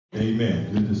Amen.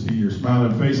 Good to see your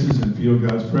smiling faces and feel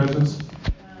God's presence.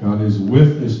 God is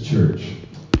with this church.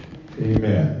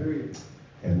 Amen.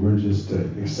 And we're just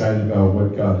excited about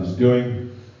what God is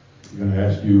doing. I'm going to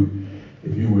ask you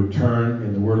if you would turn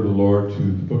in the Word of the Lord to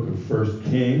the book of 1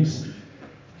 Kings.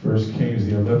 1 Kings,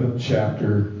 the 11th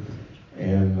chapter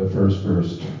and the first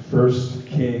verse. 1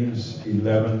 Kings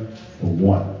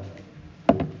 11:1.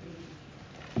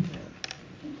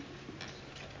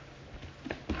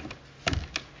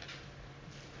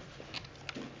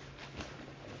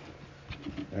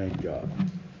 Thank God.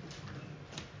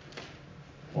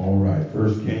 All right,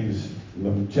 1 Kings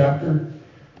 11th chapter,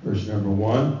 verse number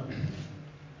 1.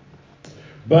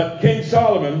 But King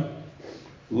Solomon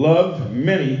loved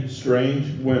many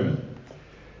strange women,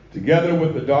 together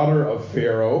with the daughter of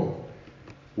Pharaoh,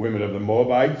 women of the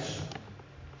Moabites,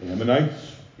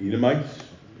 Ammonites, Edomites,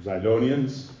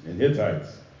 Zidonians, and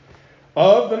Hittites,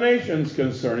 of the nations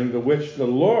concerning the which the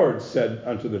Lord said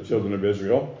unto the children of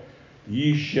Israel,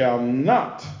 Ye shall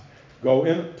not go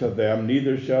into them,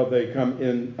 neither shall they come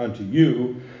in unto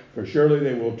you, for surely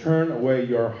they will turn away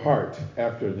your heart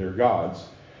after their gods.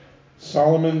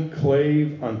 Solomon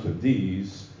clave unto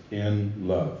these in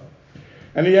love.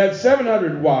 And he had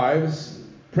 700 wives,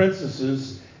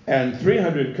 princesses, and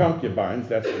 300 concubines,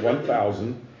 that's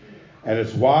 1,000, and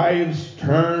his wives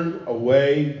turned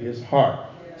away his heart.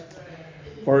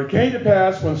 For it came to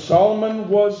pass when Solomon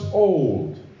was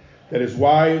old, that his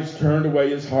wives turned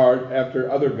away his heart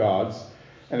after other gods,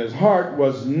 and his heart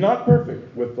was not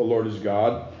perfect with the Lord his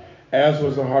God, as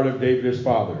was the heart of David his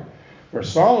father. For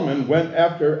Solomon went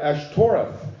after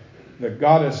Ashtoreth, the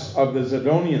goddess of the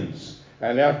Zidonians,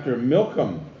 and after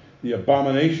Milcom, the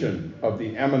abomination of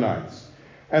the Ammonites.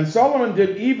 And Solomon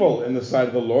did evil in the sight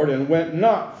of the Lord, and went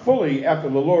not fully after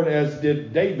the Lord, as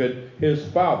did David his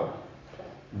father.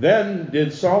 Then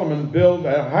did Solomon build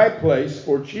a high place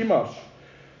for Chemosh,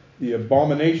 the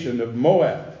abomination of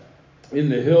Moab, in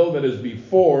the hill that is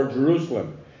before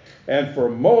Jerusalem, and for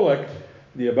Molech,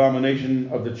 the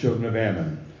abomination of the children of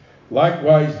Ammon.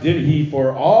 Likewise did he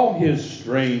for all his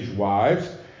strange wives,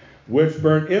 which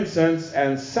burnt incense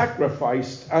and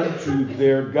sacrificed unto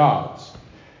their gods.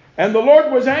 And the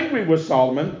Lord was angry with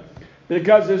Solomon,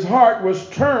 because his heart was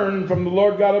turned from the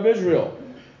Lord God of Israel,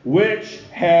 which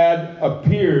had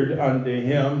appeared unto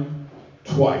him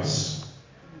twice.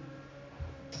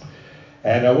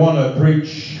 And I want to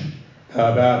preach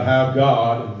about how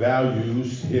God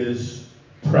values his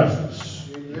presence.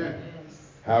 Amen.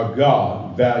 How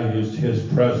God values his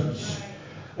presence.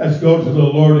 Let's go to the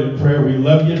Lord in prayer. We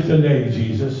love you today,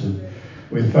 Jesus. And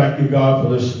we thank you, God,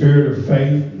 for the spirit of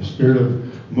faith, the spirit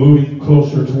of moving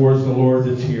closer towards the Lord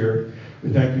that's here. We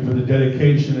thank you for the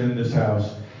dedication in this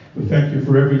house. We thank you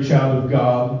for every child of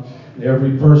God and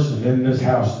every person in this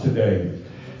house today.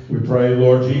 We pray,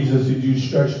 Lord Jesus, that you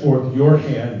stretch forth your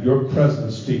hand, your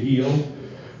presence to heal.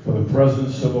 For the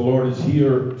presence of the Lord is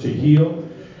here to heal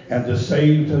and to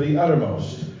save to the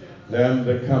uttermost them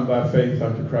that come by faith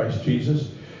unto Christ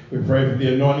Jesus. We pray for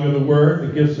the anointing of the word,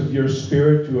 the gifts of your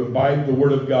spirit to imbibe the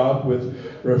word of God with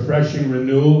refreshing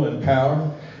renewal and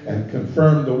power, and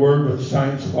confirm the word with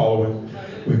signs following.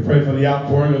 We pray for the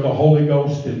outpouring of the Holy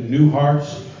Ghost in new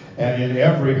hearts and in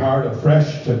every heart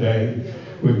afresh today.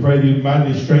 We pray that you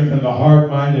mightily strengthen the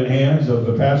heart, mind, and hands of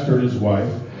the pastor and his wife.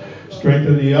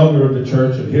 Strengthen the elder of the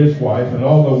church and his wife and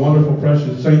all the wonderful,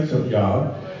 precious saints of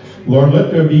God. Lord,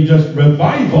 let there be just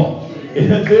revival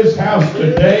in this house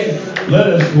today. Let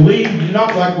us leave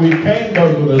not like we came,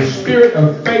 but with a spirit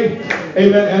of faith,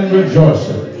 amen, and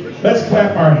rejoicing. Let's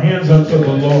clap our hands unto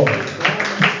the Lord.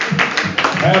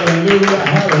 Hallelujah,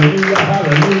 hallelujah,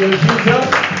 hallelujah, Jesus.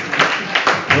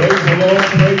 Praise the Lord,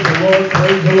 praise the Lord,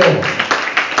 praise the Lord.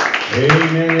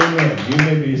 Amen, amen. You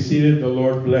may be seated. The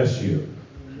Lord bless you.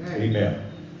 Amen.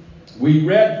 We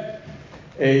read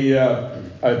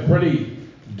a pretty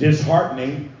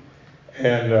disheartening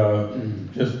and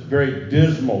just very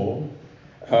dismal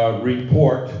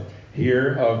report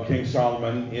here of King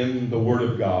Solomon in the Word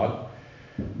of God.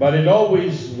 But it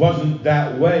always wasn't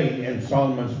that way in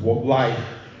Solomon's life,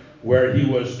 where he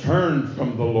was turned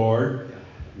from the Lord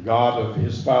God of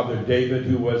his father David,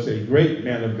 who was a great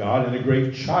man of God and a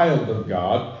great child of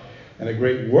God and a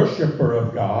great worshiper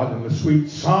of God, and the sweet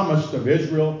psalmist of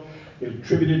Israel.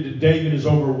 Attributed to David is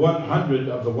over 100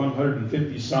 of the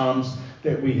 150 psalms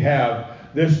that we have.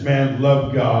 This man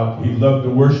loved God. He loved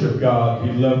to worship God.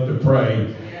 He loved to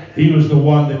pray. He was the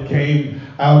one that came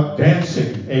out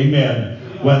dancing, amen,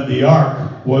 when the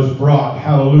ark was brought,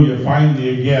 hallelujah,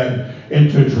 finally again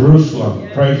into Jerusalem.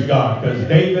 Praise God. Because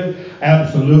David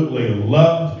absolutely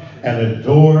loved and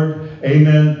adored,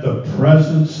 amen, the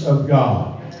presence of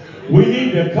God. We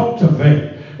need to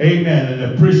cultivate, amen,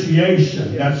 an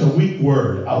appreciation. That's a weak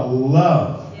word. A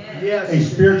love. Yes. A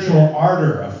spiritual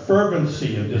ardor, a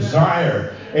fervency, a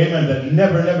desire, amen, that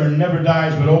never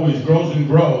dies but always grows and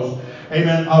grows,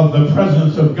 amen, of the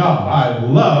presence of God. I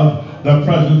love the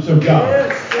presence of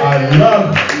God. I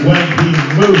love when He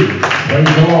moves.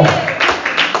 Praise the Lord.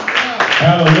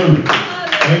 Hallelujah.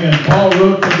 Amen. Paul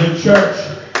wrote to the church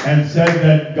and said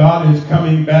that God is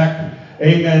coming back,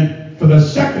 amen, for the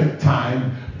second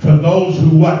time to those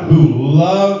who what? Who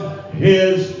love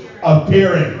His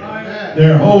appearing.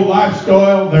 Their whole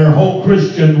lifestyle, their whole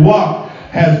Christian walk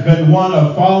has been one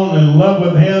of falling in love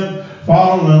with Him,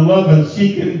 falling in love and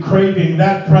seeking, craving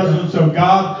that presence of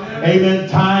God. Amen.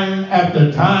 Time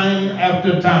after time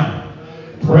after time.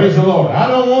 Praise the Lord. I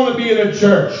don't want to be in a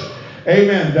church,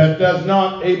 amen, that does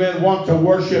not, amen, want to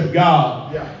worship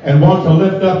God and want to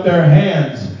lift up their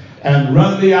hands and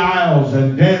run the aisles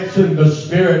and dance in the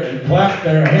Spirit and clap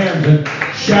their hands and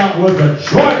shout with a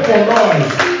joyful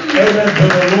noise, amen, to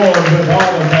the Lord with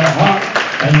all of their heart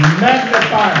and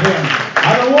magnify Him.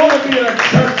 I don't want to be in a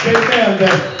church, amen,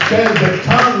 that says that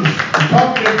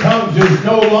talking in tongues is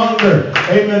no longer,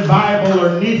 amen, viable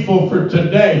or needful for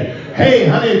today. Hey,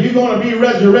 honey, if you're going to be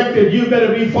resurrected, you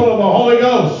better be full of the Holy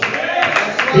Ghost.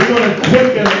 He's going to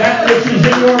quicken that which is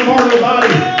in your mortal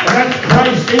body. And that's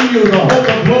Christ in you, the hope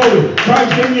of glory.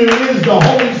 Christ in you is the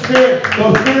Holy Spirit.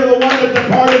 The Spirit of the one that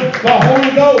departed, the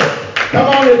Holy Ghost. Come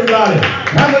on, everybody.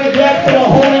 How many glad for the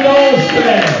Holy Ghost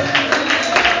today?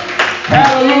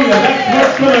 Hallelujah. That's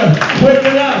what's going to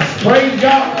quicken us. Praise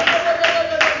God.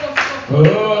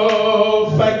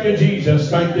 Oh, thank you, Jesus.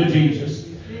 Thank you, Jesus.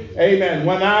 Amen.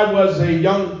 When I was a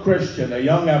young Christian, a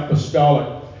young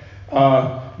apostolic,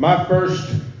 my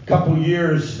first couple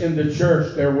years in the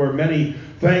church, there were many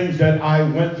things that I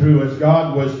went through as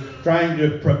God was trying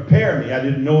to prepare me. I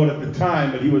didn't know it at the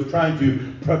time, but He was trying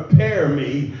to prepare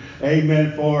me,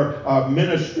 amen, for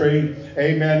ministry,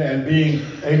 amen, and being,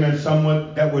 amen,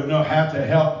 someone that would know how to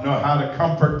help, know how to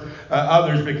comfort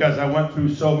others, because I went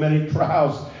through so many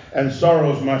trials and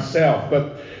sorrows myself.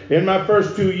 But in my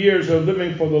first 2 years of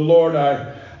living for the Lord,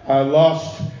 I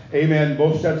lost, amen,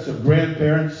 both sets of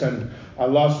grandparents, and I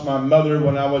lost my mother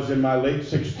when I was in my late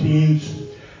 16s.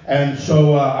 And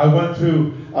so I went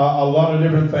through a lot of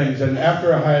different things. And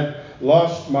after I had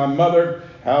lost my mother,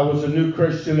 I was a new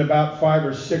Christian, about 5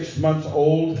 or 6 months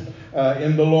old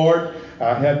in the Lord.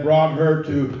 I had brought her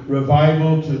to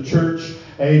revival, to church,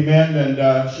 amen,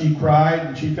 and she cried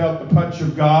and she felt the touch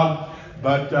of God,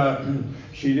 but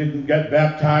she didn't get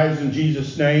baptized in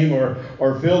Jesus' name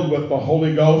or filled with the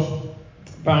Holy Ghost.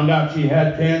 Found out she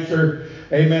had cancer.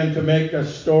 Amen. To make the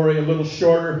story a little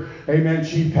shorter, amen,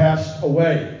 she passed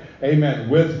away, amen,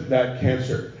 with that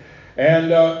cancer.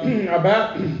 And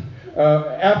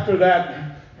after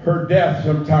that, her death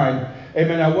sometime,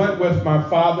 amen, I went with my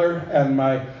father and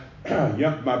my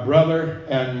brother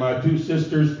and my 2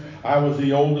 sisters. I was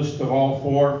the oldest of all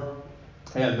 4.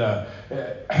 And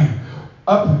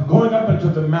going up into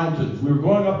the mountains. We were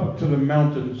going up to the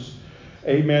mountains,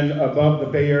 amen, above the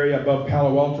Bay Area, above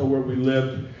Palo Alto where we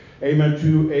lived. Amen,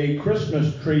 to a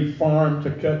Christmas tree farm to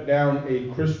cut down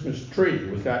a Christmas tree. It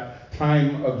was that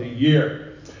time of the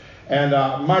year. And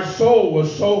my soul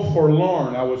was so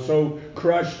forlorn. I was so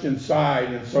crushed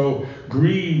inside and so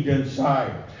grieved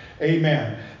inside.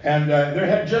 Amen. And there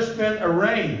had just been a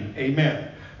rain. Amen.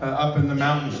 Up in the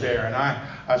mountains there. And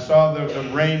I saw the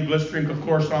rain glistering, of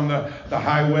course, on the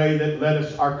highway that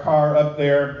led our car up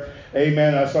there.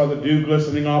 Amen. I saw the dew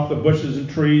glistening off the bushes and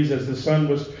trees as the sun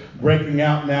was breaking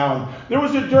out now. And there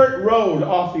was a dirt road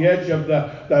off the edge of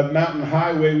the mountain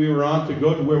highway we were on to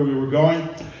go to where we were going.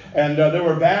 And there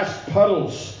were vast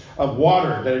puddles of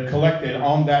water that had collected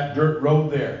on that dirt road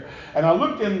there. And I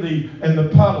looked in the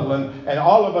puddle, and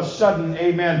all of a sudden,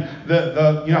 amen,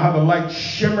 the you know how the light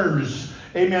shimmers,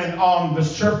 amen, on the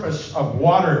surface of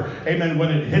water, amen, when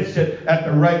it hits it at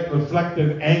the right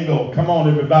reflective angle. Come on,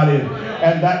 everybody.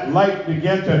 And that light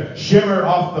began to shimmer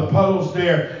off the puddles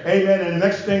there, amen. And the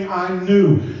next thing I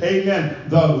knew, amen,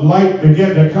 the light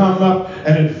began to come up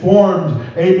and it formed,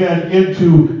 amen,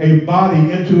 into a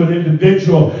body, into an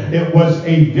individual. It was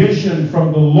a vision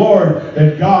from the Lord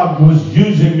that God was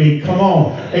using me, come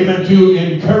on, amen, to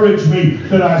encourage me,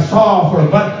 that I saw for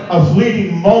but a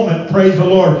fleeting moment, praise the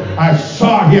Lord. I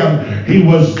saw Him. He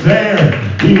was there.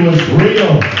 He was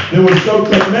real. It was so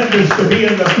tremendous to be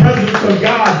in the presence of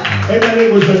God. Amen.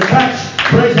 It was a touch,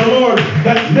 praise the Lord,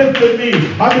 that lifted visited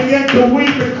me. I began to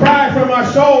weep and cry for my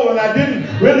soul, and I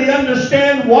didn't really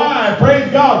understand why.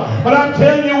 Praise God. But I'm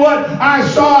telling you what, I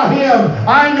saw him.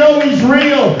 I know he's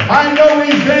real. I know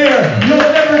he's there. You'll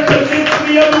never convince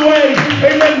me otherwise.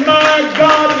 Amen. My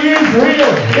God is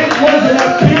real. It was an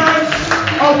appearance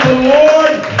of the Lord,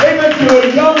 amen, to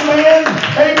a young man,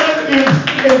 amen,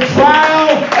 in trial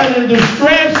and in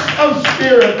distress of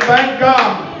spirit. Thank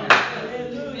God.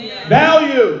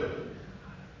 Value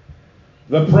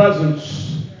the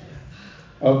presence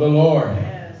of the Lord.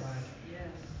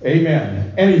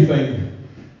 Amen. Anything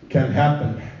can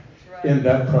happen in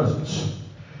that presence.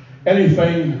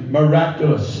 Anything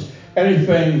miraculous,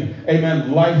 anything,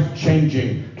 amen,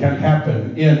 life-changing can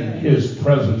happen in his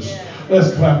presence.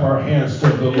 Let's clap our hands to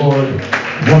the Lord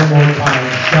one more time.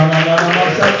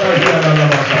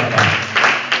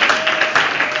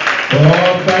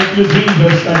 Oh, thank you,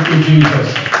 Jesus. Thank you,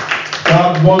 Jesus.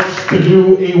 God wants to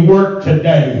do a work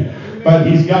today, but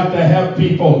he's got to have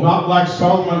people, not like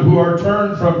Solomon, who are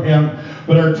turned from him,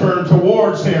 but are turned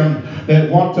towards him, that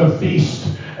want to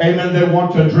feast. Amen. They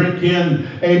want to drink in,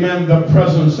 amen, the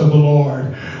presence of the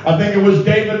Lord. I think it was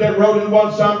David that wrote in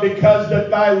one psalm, because that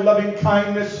thy loving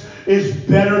kindness is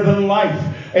better than life.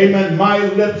 Amen. My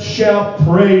lips shall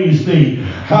praise thee.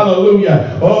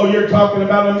 Hallelujah. Oh, you're talking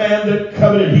about a man that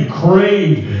coveted. He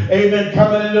craved. Amen.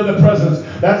 Coming into the presence.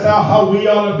 That's how we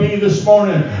ought to be this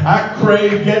morning. I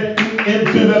crave getting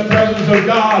into the presence of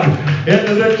God.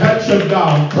 Into the touch of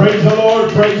God. Praise the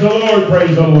Lord. Praise the Lord.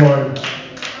 Praise the Lord.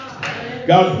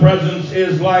 God's presence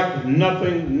is like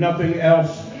nothing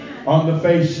else on the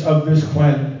face of this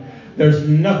planet. There's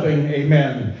nothing,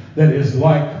 amen, that is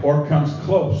like or comes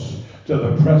close to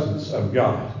the presence of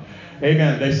God.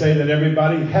 Amen. They say that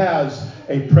everybody has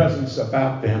a presence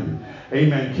about them.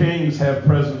 Amen. Kings have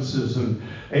presences, and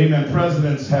amen,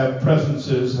 presidents have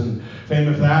presences, and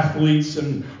famous athletes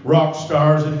and rock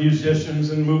stars and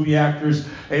musicians and movie actors,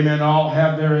 amen, all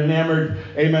have their enamored,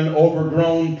 amen,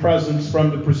 overgrown presence from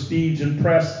the prestige and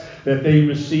press that they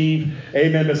receive.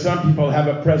 Amen. But some people have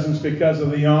a presence because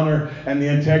of the honor and the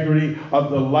integrity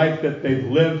of the life that they've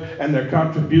lived and their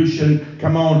contribution,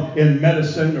 come on, in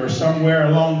medicine or somewhere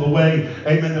along the way.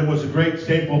 Amen. That was a great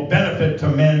staple benefit to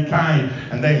mankind.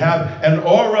 And they have an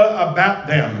aura about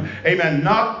them. Amen.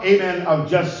 Not, amen, of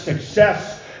just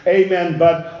success. Amen,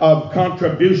 but of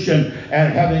contribution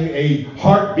and having a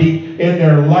heartbeat in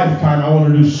their lifetime. I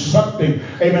want to do something,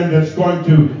 amen, that's going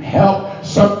to help,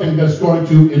 something that's going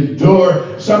to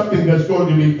endure, something that's going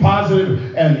to be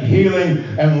positive and healing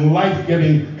and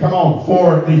life-giving, come on,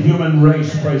 for the human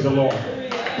race, praise the Lord.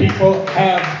 People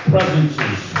have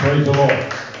presences, praise the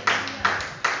Lord.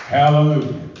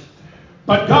 Hallelujah.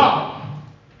 But God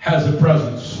has a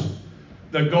presence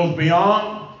that goes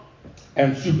beyond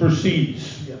and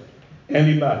supersedes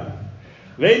anybody.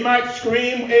 They might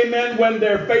scream, amen, when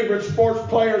their favorite sports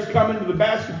players come into the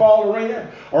basketball arena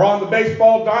or on the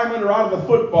baseball diamond or out of the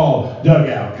football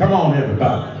dugout. Come on,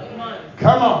 everybody.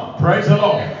 Come on. Praise the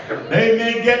Lord. They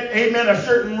may get, amen, a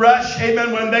certain rush,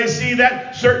 amen, when they see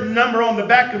that certain number on the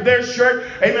back of their shirt.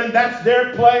 Amen, that's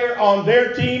their player on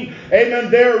their team. Amen,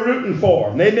 they're rooting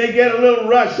for. They may get a little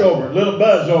rush over it, a little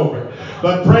buzz over it.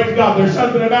 But praise God, there's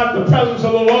something about the presence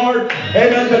of the Lord,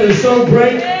 amen, that is so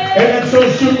great, amen, so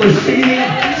superseding,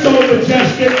 so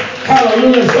majestic,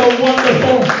 hallelujah, so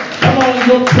wonderful. Come on,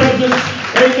 your presence,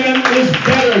 amen, is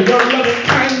better. Your loving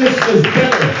kindness is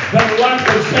better than life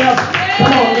itself.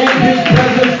 Come on, in his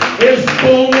presence is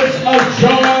fullness of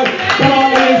joy. Come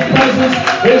on, in his presence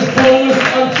is fullness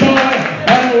of joy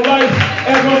and life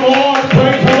evermore.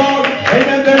 Praise the Lord.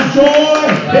 Amen. There's joy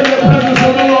in the presence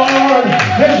of the Lord.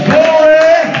 There's glory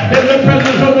in the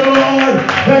presence of the Lord.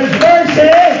 There's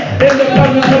mercy in the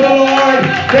presence of the Lord.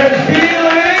 There's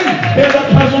healing in the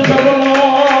presence of the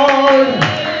Lord.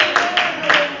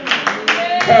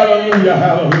 Hallelujah,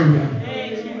 hallelujah.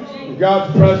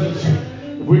 God's presence,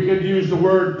 if we could use the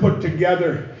word put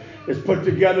together, is put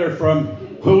together from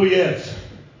who he is.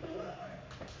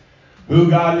 Who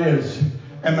God is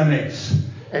emanates,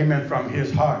 amen, from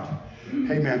his heart.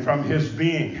 Amen, from his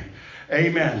being.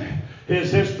 Amen.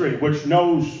 His history, which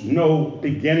knows no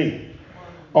beginning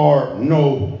or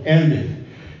no ending.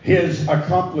 His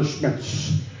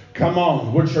accomplishments, come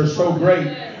on, which are so great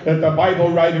that the Bible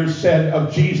writers said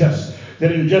of Jesus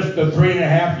that in just the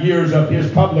 3.5 years of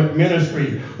his public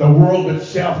ministry, the world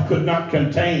itself could not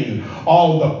contain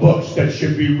all the books that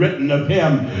should be written of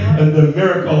him, and the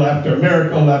miracle after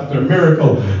miracle after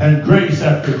miracle, and grace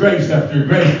after grace after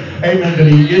grace, amen, that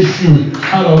he issued,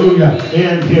 hallelujah,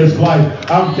 in his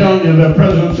life. I'm telling you, the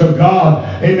presence of God,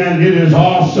 amen, it is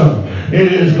awesome,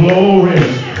 it is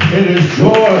glorious, it is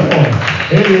joyful,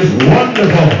 it is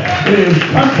wonderful,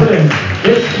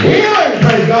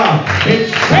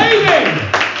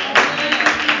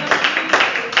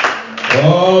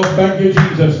 thank you,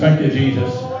 Jesus. Thank you,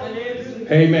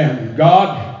 Jesus. Amen.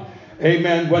 God,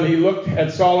 amen, when he looked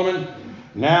at Solomon,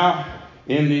 now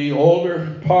in the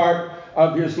older part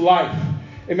of his life,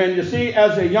 amen, you see,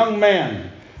 as a young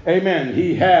man, amen,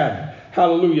 he had,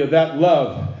 hallelujah, that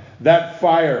love, that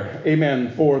fire,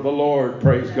 amen, for the Lord.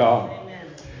 Praise God.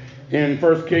 In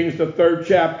 1 Kings, the 3rd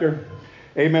chapter,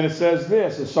 amen, it says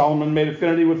this: as Solomon made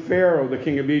affinity with Pharaoh, the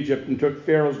king of Egypt, and took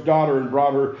Pharaoh's daughter and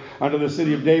brought her unto the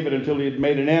city of David until he had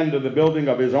made an end of the building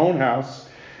of his own house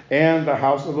and the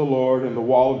house of the Lord and the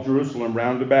wall of Jerusalem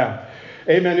round about.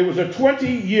 Amen. It was a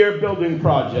 20-year building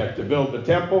project to build the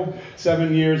temple,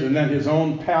 7 years, and then his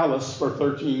own palace for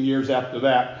 13 years after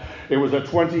that. It was a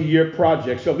 20-year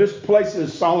project. So this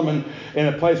places Solomon in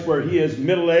a place where he is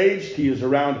middle-aged. He is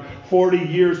around 40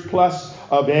 years plus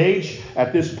of age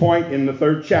at this point in the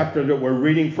 3rd chapter that we're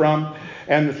reading from.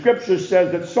 And the scripture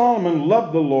says that Solomon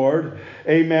loved the Lord,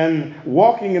 amen,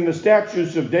 walking in the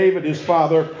statutes of David his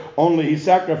father, only he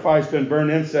sacrificed and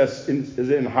burned incense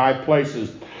in high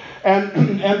places.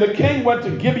 And the king went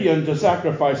to Gibeon to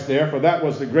sacrifice there, for that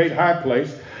was the great high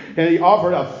place. And he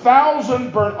offered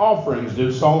 1,000 burnt offerings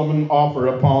did Solomon offer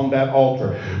upon that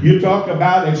altar. You talk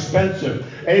about expensive.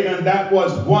 Amen. That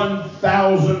was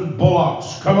 1,000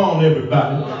 bullocks. Come on,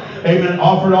 everybody. Amen.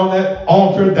 Offered on that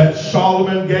altar that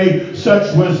Solomon gave.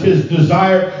 Such was his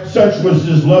desire. Such was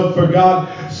his love for God.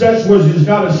 Such was his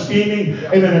not esteeming.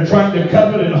 Amen. And trying to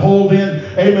covet and hold in.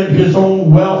 Amen. His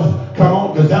own wealth. Come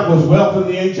on, because that was wealth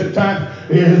in the ancient times.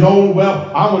 His own wealth.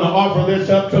 I want to offer this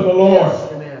up to the Lord.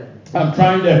 I'm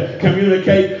trying to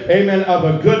communicate, amen, of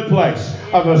a good place,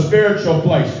 of a spiritual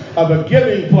place, of a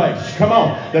giving place. Come on,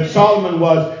 that Solomon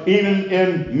was even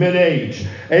in mid-age.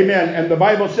 Amen. And the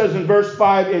Bible says in verse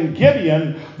 5, in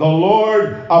Gibeon, the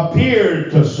Lord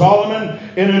appeared to Solomon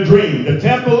in a dream. The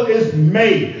temple is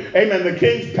made. Amen. The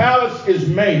king's palace is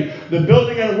made. The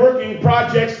building and working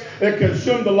projects that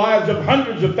consumed the lives of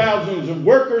hundreds of thousands of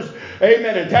workers,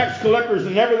 amen, and tax collectors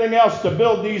and everything else to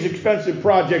build these expensive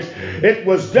projects. It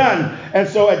was done. And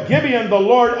so at Gibeon, the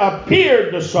Lord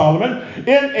appeared to Solomon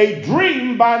in a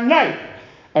dream by night.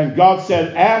 And God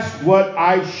said, ask what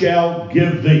I shall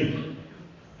give thee.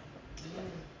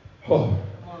 Oh.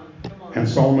 And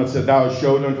Solomon said, thou hast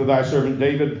showed unto thy servant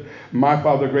David, my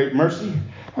father, great mercy,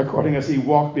 according as he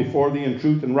walked before thee in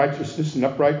truth and righteousness and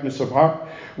uprightness of heart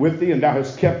with thee, and thou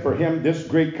hast kept for him this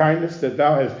great kindness, that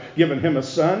thou hast given him a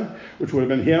son, which would have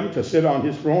been him, to sit on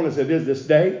his throne as it is this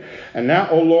day. And now,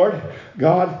 O Lord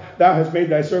God, thou hast made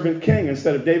thy servant king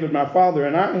instead of David my father,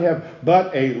 and I have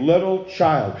but a little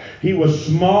child. He was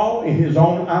small in his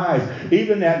own eyes.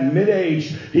 Even at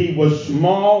mid-age, he was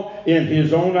small in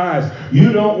his own eyes.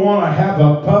 You don't want to have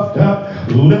a puffed up,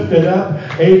 lifted up,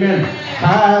 amen,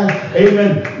 high,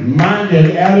 amen,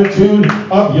 minded attitude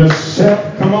of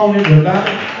yourself. Come on,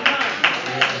 everybody.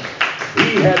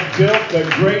 He had built the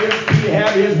greatest, he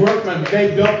had his workmen,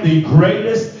 they built the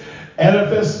greatest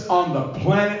edifice on the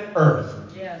planet Earth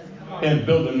in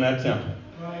building that temple.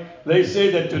 They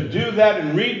say that to do that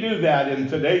and redo that in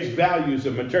today's values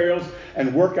of materials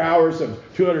and work hours of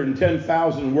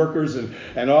 210,000 workers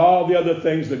and all the other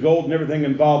things, the gold and everything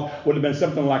involved, would have been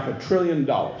something like $1 trillion.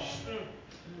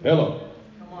 Hello.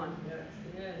 Come on.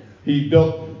 He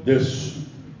built this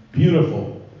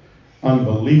beautiful,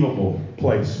 unbelievable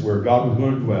place where God was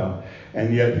going to dwell,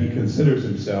 and yet he considers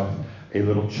himself a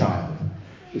little child.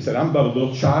 He said, I'm but a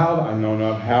little child. I know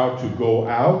not how to go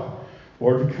out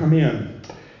or to come in.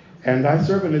 And thy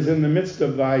servant is in the midst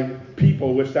of thy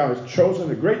people, which thou hast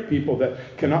chosen, a great people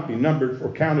that cannot be numbered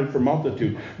or counted for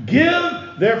multitude. Give,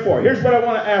 therefore, here's what I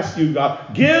want to ask you,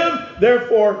 God. Give,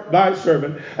 therefore, thy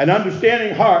servant an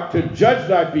understanding heart to judge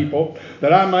thy people,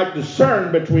 that I might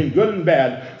discern between good and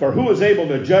bad. For who is able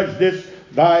to judge this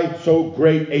thy so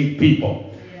great a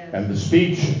people? Yes. And the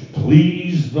speech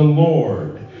pleased the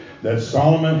Lord, that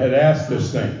Solomon had asked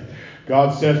this thing.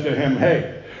 God says to him,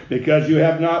 hey, because you've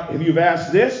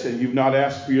asked this, and you've not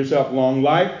asked for yourself long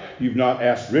life, you've not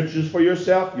asked riches for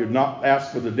yourself, you've not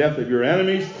asked for the death of your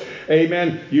enemies,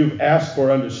 amen, you've asked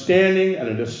for understanding and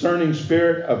a discerning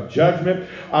spirit of judgment.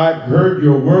 I've heard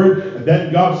your word, and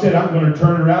then God said, I'm going to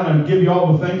turn around and give you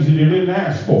all the things that you didn't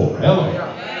ask for. Hello.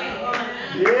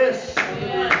 Yes.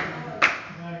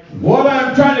 What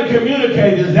I'm trying to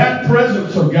communicate is that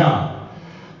presence of God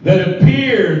that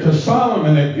appeared to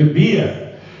Solomon at Gibeah,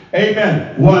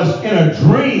 amen, was in a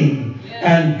dream,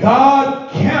 and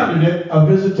God counted it a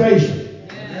visitation.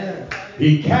 Yes.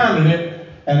 He counted it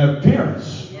an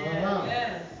appearance.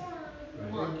 Yes.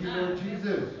 Thank you, Lord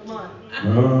Jesus. Come on.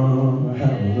 Oh,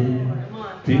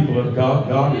 hallelujah. People of God,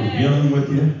 God is dealing with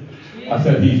you. I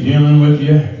said he's dealing with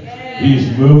you.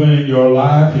 He's moving in your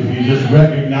life. If you just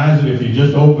recognize it, if you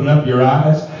just open up your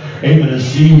eyes, amen, and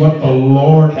see what the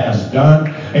Lord has done.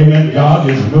 Amen. God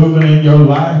is moving in your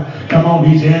life. Come on,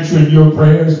 He's answering your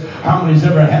prayers. How many's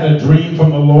ever had a dream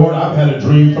from the Lord? I've had a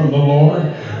dream from the Lord.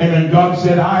 Amen. God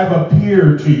said, I've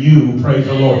appeared to you. Praise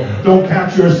the Lord. Don't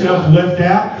count yourself left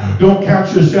out. Don't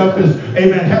count yourself as,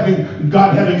 amen,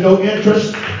 God having no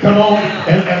interest. Come on,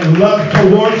 and love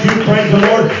towards you. Praise the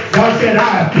Lord. God said,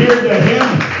 I appeared to him.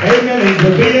 Amen. In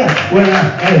Judea when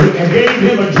I gave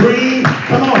him a dream.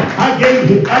 Come on. I came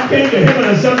to him in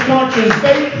a subconscious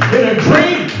state in a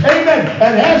dream. Amen.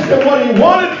 And asked him what he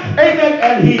wanted. Amen.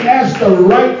 And he asked the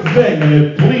right thing. And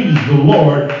it pleased the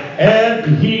Lord.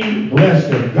 And he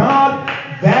blessed him. God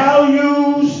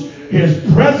values his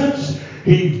presence.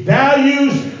 He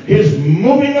values his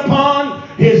moving upon,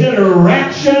 his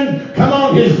interaction, come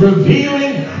on, his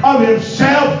revealing of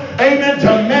himself, amen, to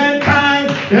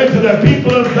mankind and to the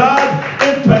people of God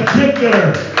in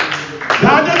particular.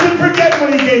 God doesn't forget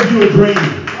when he gave you a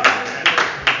dream.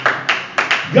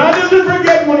 God doesn't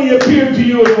forget when he appeared to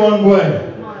you in one way.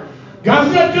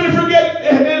 God's not going to forget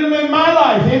in my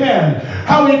life, amen,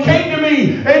 how he came to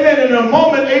me, amen, in a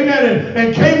moment, amen,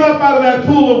 and came up out of that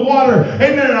pool of water,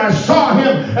 amen, and I saw him,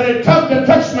 and it tugged and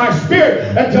touched my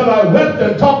spirit until I wept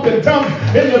and talked in tongues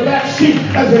in the back seat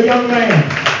as a young man.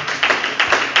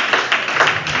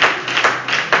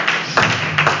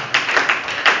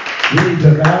 We need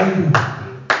to value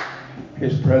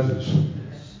his presence.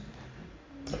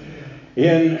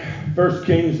 In 1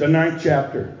 Kings, the 9th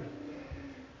chapter,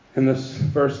 in this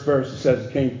first verse, it says,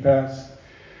 it came to pass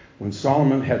when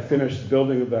Solomon had finished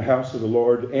building of the house of the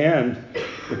Lord and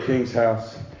the king's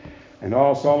house, and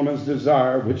all Solomon's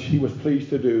desire, which he was pleased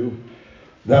to do,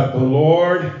 that the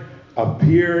Lord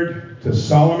appeared to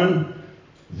Solomon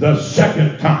the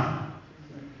second time.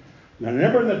 Now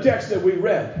remember in the text that we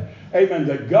read, amen,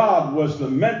 that God was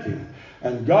lamenting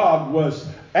and God was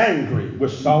angry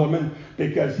with Solomon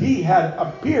because he had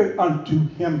appeared unto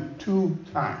him 2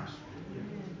 times.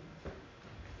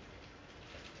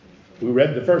 We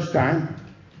read the first time,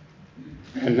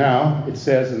 and now it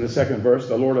says in the second verse,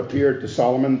 the Lord appeared to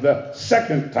Solomon the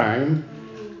second time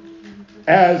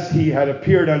as he had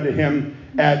appeared unto him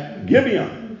at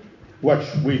Gibeon, which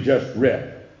we just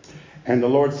read. And the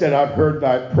Lord said, I've heard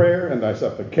thy prayer and thy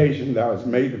supplication thou hast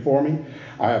made before me.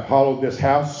 I have hallowed this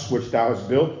house which thou hast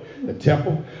built, the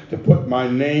temple, to put my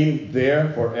name there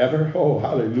forever. Oh,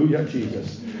 hallelujah,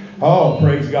 Jesus. Oh,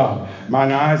 praise God.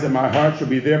 Mine eyes and my heart shall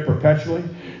be there perpetually.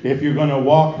 If you're going to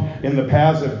walk in the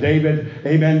paths of David,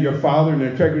 amen, your father, in the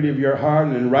integrity of your heart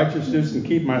and in righteousness and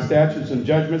keep my statutes and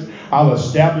judgments, I'll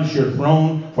establish your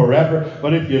throne forever.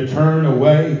 But if you turn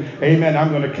away, amen, I'm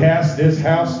going to cast this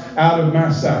house out of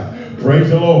my sight.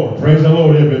 Praise the Lord. Praise the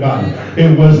Lord, everybody.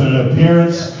 It was an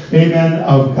appearance, amen,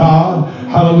 of God,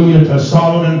 hallelujah, to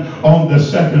Solomon on the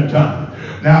second time.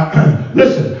 Now,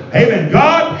 listen, amen,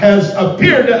 God has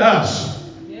appeared to us.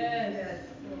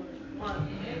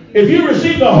 If you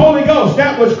receive the Holy Ghost,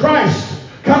 that was Christ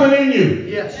coming in you.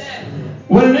 Yes.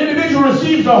 When an individual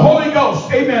receives the Holy Ghost,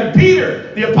 amen,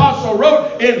 Peter, the apostle,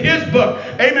 wrote in his book,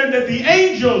 amen, that the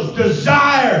angels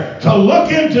desire to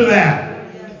look into that.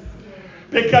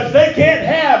 Because they can't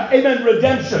have, amen,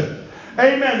 redemption,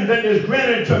 amen, that is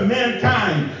granted to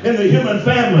mankind in the human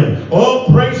family.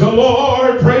 Oh, praise the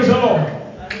Lord, praise the Lord.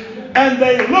 And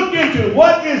they look into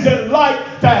what is it like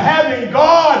to having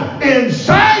God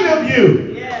inside of you.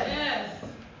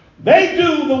 They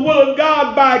do the will of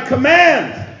God by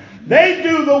command. They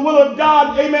do the will of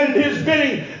God, amen, in his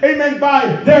bidding, amen,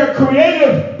 by their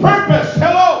creative purpose.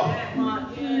 Hello.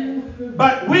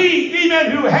 But we,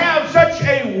 amen, who have such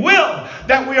a will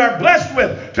that we are blessed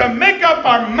with to make up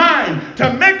our mind,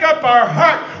 to make up our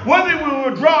heart, whether we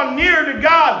will draw near to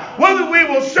God, whether we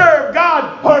will serve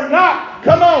God or not.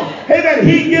 Come on. Amen.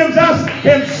 He gives us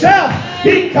himself.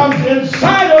 He comes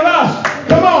inside of us.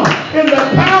 Come on. In the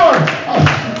power of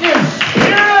his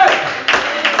Spirit.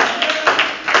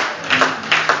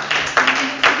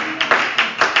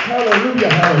 Hallelujah.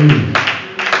 Hallelujah.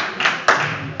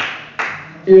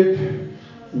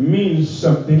 It means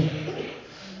something.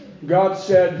 God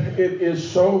said it is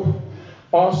so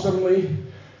awesomely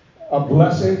a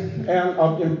blessing and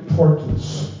of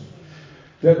importance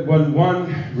that when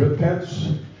one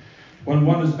repents, when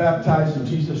one is baptized in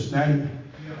Jesus' name,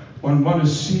 when one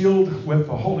is sealed with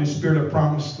the Holy Spirit of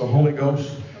promise, the Holy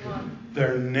Ghost,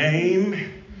 their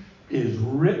name is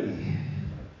written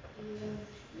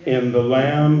in the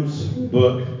Lamb's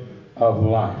book of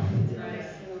life.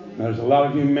 Now, there's a lot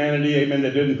of humanity, amen,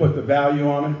 that didn't put the value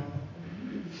on it.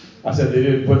 I said they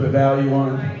didn't put the value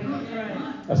on it.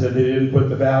 I said they didn't put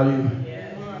the value.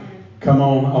 come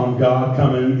on God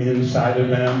coming inside of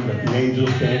them that the angels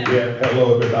can't get.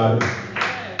 Hello, everybody.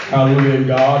 Hallelujah. And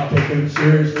God taking it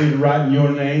seriously and writing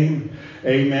your name,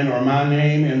 amen, or my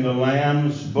name in the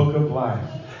Lamb's book of life.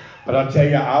 But I tell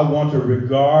you, I want to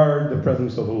regard the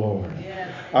presence of the Lord.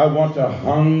 I want to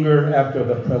hunger after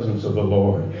the presence of the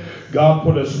Lord. God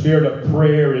put a spirit of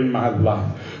prayer in my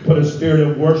life. Put a spirit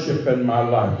of worship in my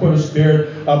life. Put a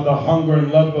spirit of the hunger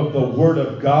and love of the Word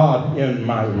of God in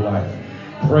my life.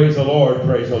 Praise the Lord.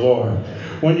 Praise the Lord.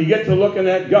 When you get to looking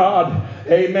at God,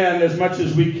 amen, as much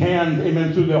as we can,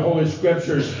 amen, through the Holy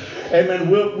Scriptures,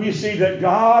 amen, we see that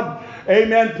God,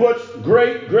 amen, puts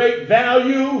great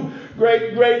value,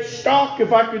 great stock,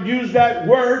 if I could use that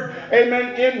word,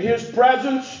 amen, in His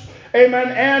presence, amen,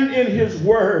 and in His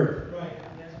Word.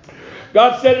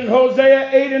 God said in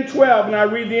Hosea 8:12, and I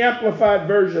read the Amplified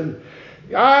Version,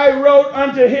 I wrote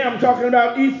unto him, talking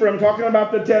about Ephraim, talking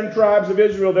about the 10 tribes of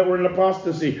Israel that were in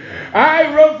apostasy.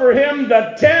 I wrote for him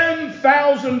the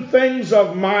 10,000 things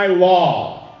of my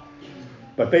law,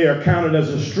 but they are counted as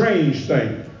a strange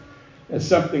thing, as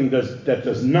something that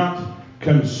does not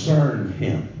concern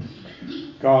him.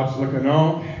 God's looking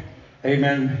on.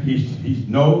 Amen. He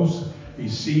knows, He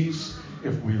sees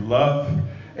if we love,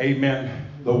 amen,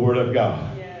 the Word of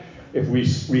God. If we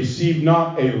receive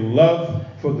not a love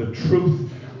for the truth,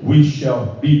 we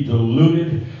shall be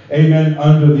deluded, amen,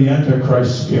 under the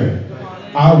Antichrist spirit.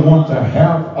 I want to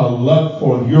have a love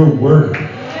for your Word.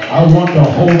 I want to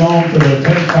hold on to the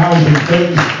 10,000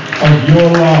 things of your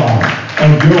law,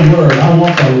 of your Word. I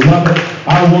want to love it.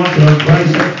 I want to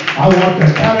embrace it. I want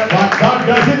to count it like God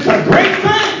does. It's a great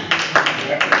thing.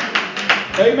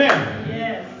 Amen.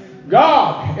 Yes.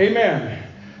 God, amen,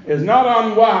 is not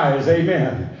unwise,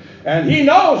 amen. And He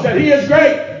knows that He is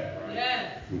great.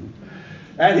 Yes.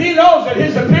 And He knows that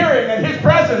His appearing and His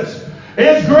presence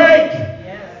is great.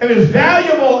 Yes. And is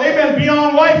valuable, amen,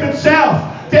 beyond life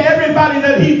itself to everybody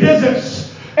that He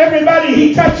visits, everybody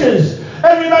He touches,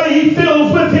 everybody He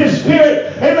fills with His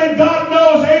Spirit. Amen. God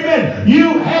knows, amen,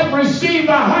 you have received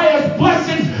the highest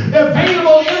blessings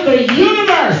available in the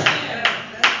universe.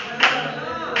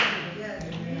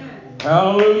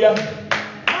 Hallelujah.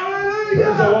 Hallelujah.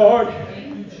 Praise the Lord.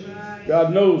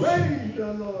 God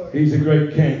knows He's a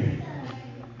great King.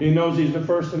 He knows He's the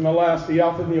first and the last, the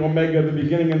Alpha and the Omega, the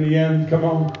beginning and the end. Come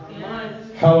on.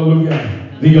 Hallelujah.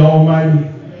 The Almighty.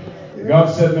 God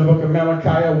said in the book of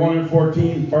Malachi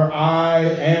 1:14, for I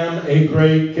am a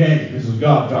great King. This is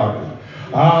God talking.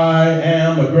 I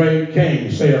am a great King,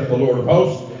 saith the Lord of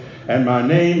hosts, and my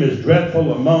name is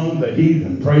dreadful among the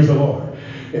heathen. Praise the Lord.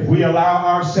 If we allow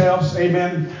ourselves,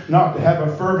 amen, not to have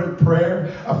a fervent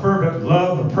prayer, a fervent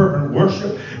love, a fervent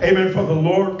worship, amen, for the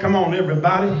Lord. Come on,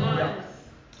 everybody.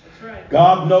 That's right.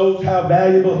 God knows how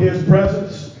valuable His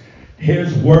presence,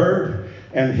 His Word,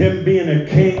 and Him being a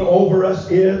King over us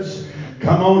is.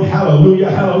 Come on, hallelujah,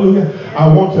 hallelujah.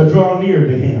 I want to draw near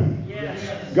to Him.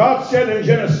 Yes. God said in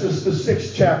Genesis, the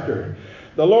 6th chapter,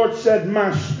 the Lord said,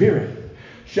 my spirit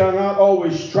shall not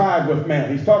always strive with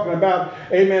man. He's talking about,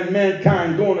 amen,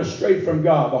 mankind going astray from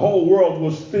God. The whole world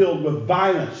was filled with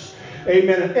violence.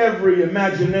 Amen. And every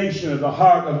imagination of the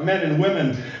heart of men and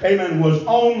women, amen, was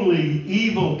only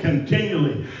evil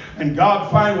continually. And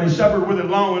God finally suffered with it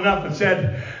long enough and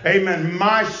said, amen,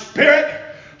 my spirit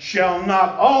shall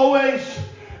not always,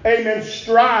 amen,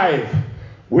 strive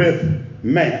with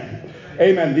man.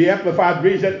 Amen. The Amplified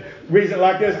reads it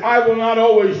like this. I will not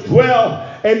always dwell,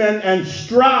 amen, and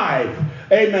strive,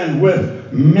 amen,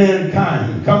 with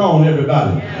mankind. Come on,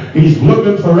 everybody. He's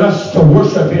looking for us to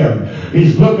worship Him.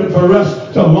 He's looking for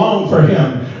us to long for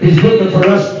Him. He's looking for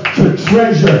us to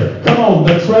treasure. Come on,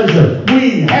 the treasure.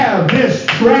 We have this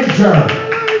treasure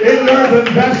in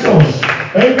earthen vessels.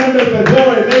 Amen, that the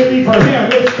glory may be for Him.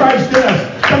 It's Christ in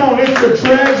us. Come on, it's the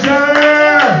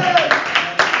treasure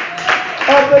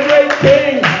of the great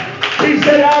King. He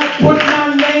said, I put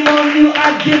my name on you.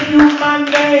 I give you my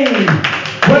name.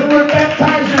 When we're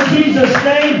baptized in Jesus'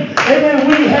 name, amen,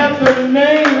 we have the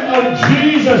name of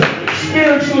Jesus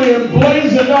spiritually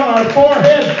emblazoned on our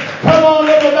forehead. Come on,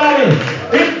 everybody.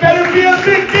 It better be a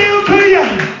big deal to you.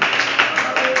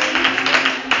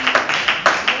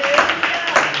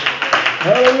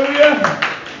 Hallelujah.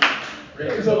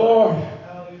 Praise the Lord.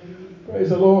 Praise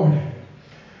the Lord.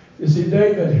 You see,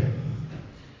 David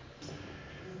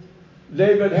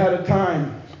had a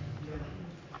time.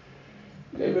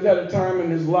 David had a time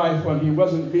in his life when he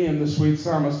wasn't being the sweet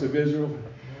psalmist of Israel,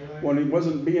 when he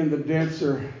wasn't being the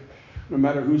dancer, no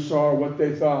matter who saw or what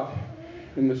they thought,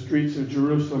 in the streets of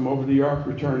Jerusalem over the ark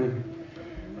returning,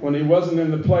 when he wasn't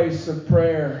in the place of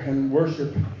prayer and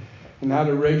worship and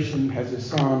adoration, as his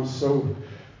psalms so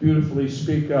beautifully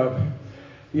speak of.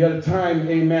 He had a time,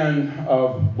 amen,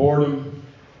 of boredom,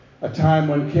 a time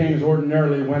when kings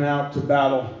ordinarily went out to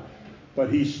battle,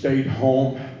 but he stayed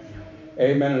home,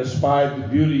 amen, and espied the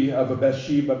beauty of a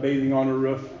Bathsheba bathing on a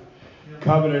roof,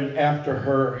 coveted after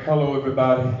her. Hello,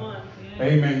 everybody.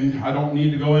 Amen. I don't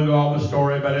need to go into all the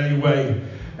story, but anyway,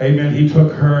 amen, he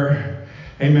took her,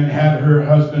 amen, had her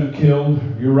husband killed,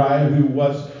 Uriah, who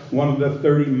was one of the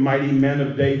 30 mighty men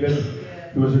of David,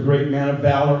 who was a great man of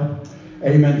valor.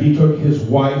 Amen. He took his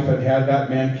wife and had that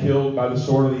man killed by the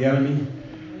sword of the enemy.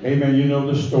 Amen. You know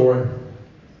the story.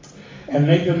 And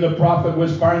Nathan the prophet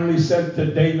was finally sent to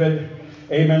David.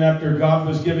 Amen. After God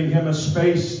was giving him a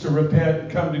space to repent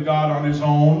and come to God on his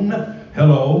own.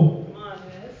 Hello.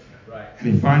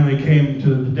 And he finally came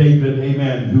to David,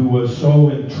 amen, who was so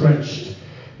entrenched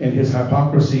in his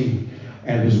hypocrisy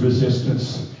and his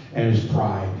resistance and his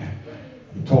pride.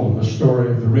 He told him the story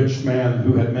of the rich man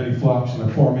who had many flocks and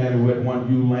the poor man who had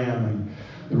one ewe lamb. And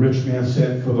the rich man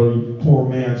sent for the poor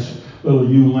man's little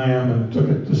ewe lamb and took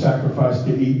it to sacrifice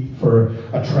to eat for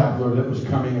a traveler that was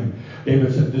coming. And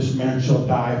David said, "This man shall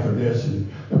die for this." And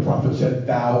the prophet said,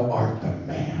 "Thou art the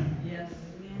man." Yes.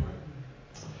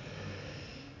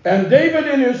 And David,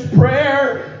 in his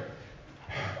prayer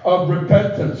of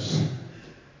repentance,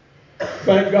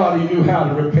 thank God he knew how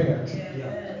to repent.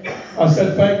 I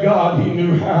said, thank God he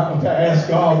knew how to ask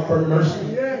God for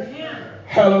mercy.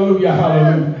 Hallelujah,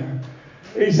 hallelujah.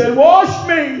 He said, "Wash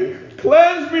me,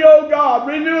 cleanse me, O God,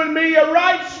 renew in me a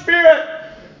right spirit,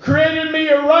 create in me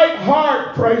a right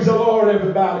heart." Praise the Lord,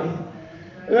 everybody.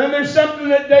 And then there's something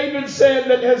that David said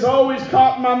that has always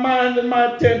caught my mind and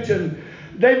my attention.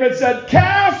 David said,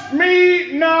 "Cast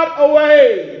me not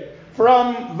away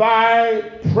from thy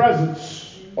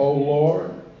presence, O Lord."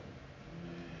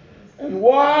 And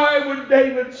why would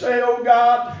David say, "Oh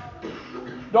God,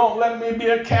 don't let me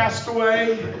be a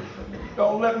castaway.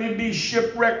 Don't let me be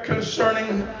shipwrecked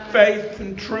concerning faith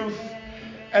and truth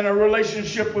and a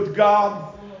relationship with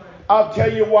God"? I'll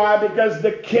tell you why. Because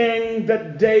the king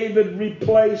that David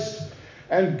replaced,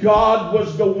 and God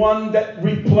was the one that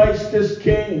replaced this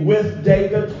king with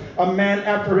David, a man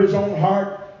after his own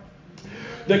heart.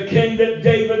 The king that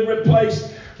David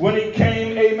replaced, when he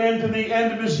came, amen, to the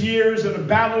end of his years and a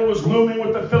battle was looming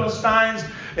with the Philistines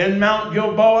in Mount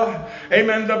Gilboa,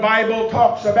 amen, the Bible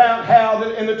talks about how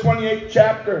that in the 28th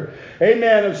chapter,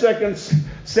 amen, of 2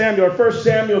 Samuel, or 1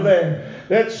 Samuel there,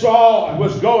 that Saul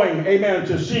was going, amen,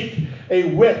 to seek a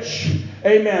witch,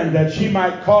 amen, that she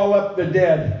might call up the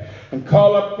dead and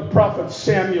call up the prophet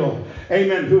Samuel,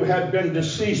 amen, who had been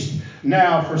deceased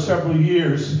now for several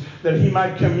years, that he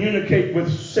might communicate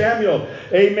with Samuel,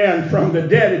 amen, from the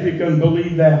dead, if you can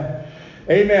believe that.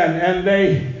 Amen.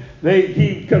 And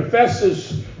he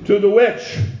confesses to the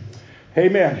witch.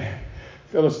 Amen.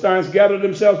 Philistines gathered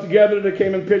themselves together. They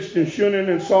came and pitched in Shunem,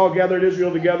 and Saul gathered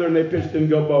Israel together, and they pitched in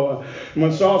Gilboa. And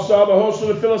when Saul saw the host of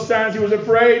the Philistines, he was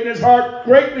afraid, and his heart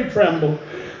greatly trembled.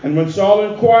 And when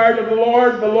Saul inquired of the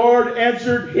Lord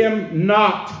answered him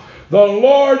not. The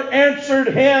Lord answered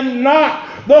him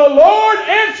not. The Lord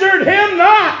answered him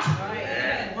not.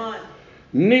 Right.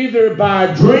 Neither by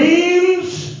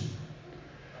dreams,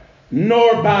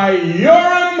 nor by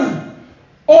Urim,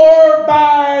 or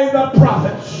by the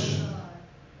prophets.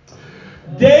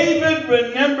 David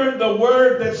remembered the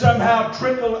word that somehow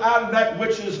trickled out of that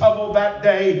witch's hovel that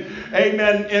day,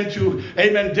 amen, into,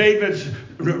 amen, David's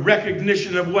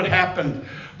recognition of what happened.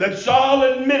 That Saul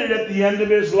admitted at the end of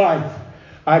his life,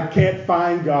 "I can't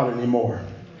find God anymore.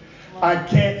 I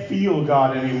can't feel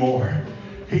God anymore.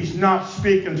 He's not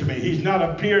speaking to me. He's not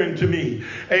appearing to me,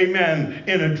 amen,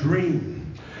 in a dream.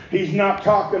 He's not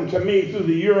talking to me through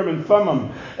the Urim and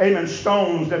Thummim, amen,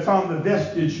 stones that's on the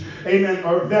vestige, amen,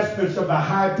 or vestments of the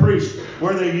high priest,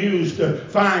 where they used to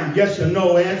find yes and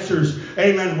no answers,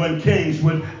 amen, when kings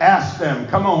would ask them."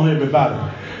 Come on, everybody.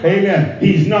 Amen.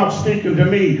 He's not speaking to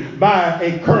me by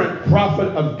a current prophet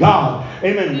of God.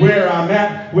 Amen. Where I'm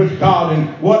at with God and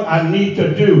what I need to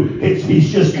do.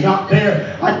 He's just not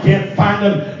there. I can't find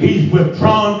him. He's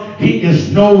withdrawn. He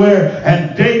is nowhere.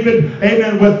 And David,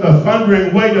 amen, with the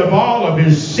thundering weight of all of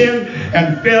his sin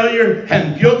and failure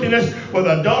and guiltiness with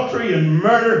adultery and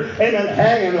murder, amen,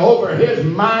 hanging over his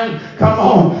mind. Come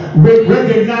on.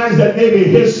 Recognize that maybe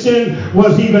his sin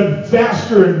was even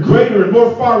vaster and greater and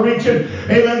more far-reaching,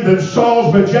 amen, than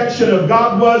Saul's rejection of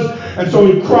God was. And so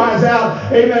he cries out,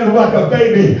 amen, like a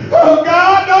baby, "Oh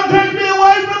God, don't take me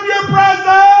away from your presence."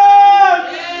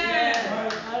 Yeah.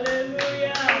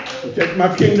 Hallelujah. You take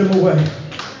my kingdom away.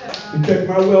 You take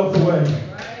my wealth away.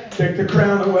 Take the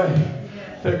crown away.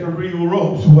 Take the regal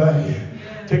robes away.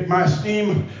 Take my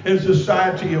esteem in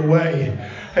society away.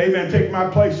 Amen. Take my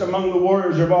place among the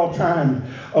warriors of all time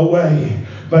away.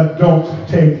 But don't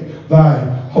take thy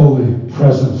holy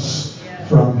presence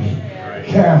from me.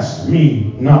 Cast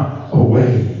me not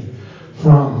away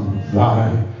from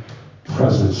thy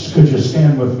presence. Could you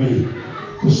stand with me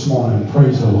this morning?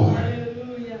 Praise the Lord.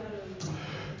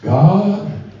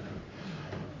 God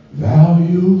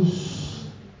values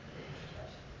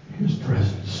his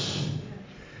presence.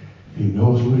 He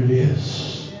knows what it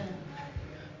is.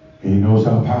 He knows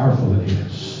how powerful it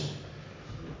is.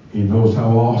 He knows how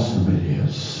awesome it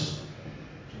is.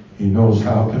 He knows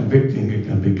how convicting it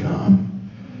can become.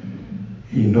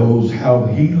 He knows how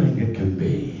healing it can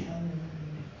be.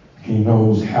 He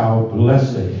knows how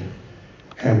blessed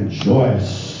and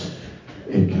joyous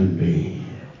it can be.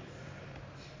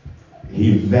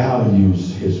 He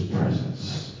values his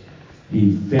presence. He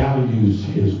values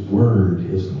his word,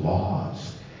 his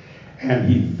laws. And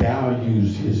he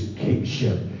values his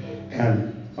kingship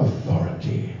and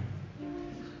authority.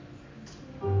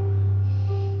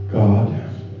 God,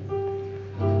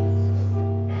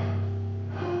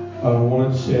 I don't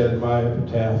want it said in my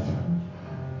epitaph.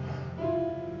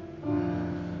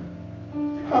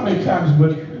 How many times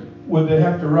would they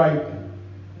have to write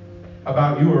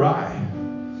about you or I?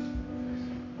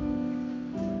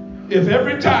 If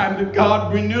every time that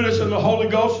God renewed us in the Holy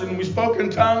Ghost and we spoke in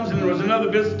tongues and there was another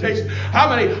visitation, how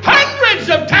many? Hundreds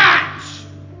of times!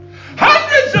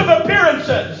 Hundreds of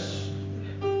appearances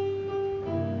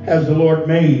has the Lord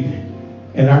made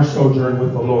in our sojourn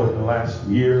with the Lord in the last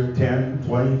year, 10,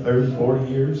 20, 30, 40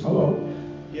 years. Hello?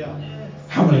 Yeah.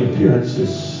 How many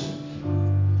appearances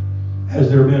has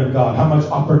there been of God? How much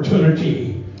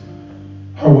opportunity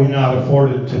are we not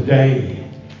afforded today?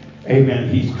 Amen.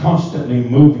 He's constantly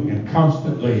moving and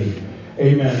constantly,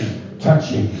 amen,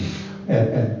 touching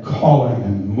and calling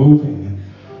and moving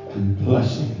and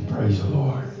blessing. Praise the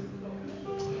Lord.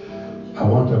 I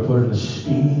want to put an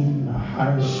esteem, a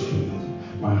high esteem,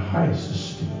 my highest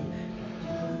esteem,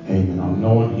 amen, on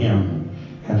knowing him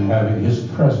and having his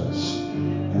presence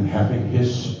and having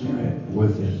his spirit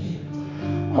within me.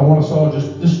 I want us all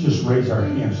just raise our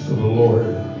hands to the Lord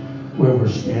where we're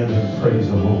standing. Praise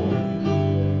the Lord.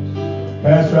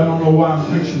 Pastor, I don't know why I'm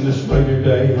preaching this way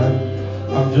today.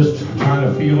 I'm just trying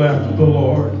to feel after the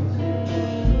Lord.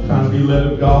 Trying to be led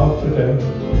of God today.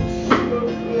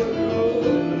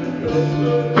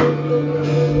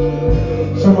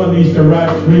 Someone needs to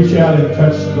reach out and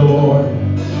touch the Lord.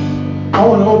 I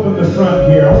want to open the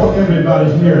front here. I want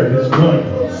everybody here that's willing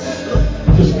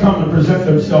to just come and present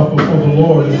themselves before the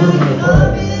Lord, and we're going to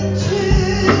pray.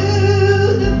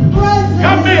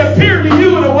 God may appear to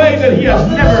you in a way that he has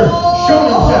never shown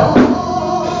himself.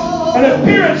 An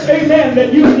appearance, amen,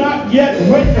 that you've not yet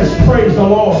witnessed, praise the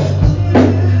Lord.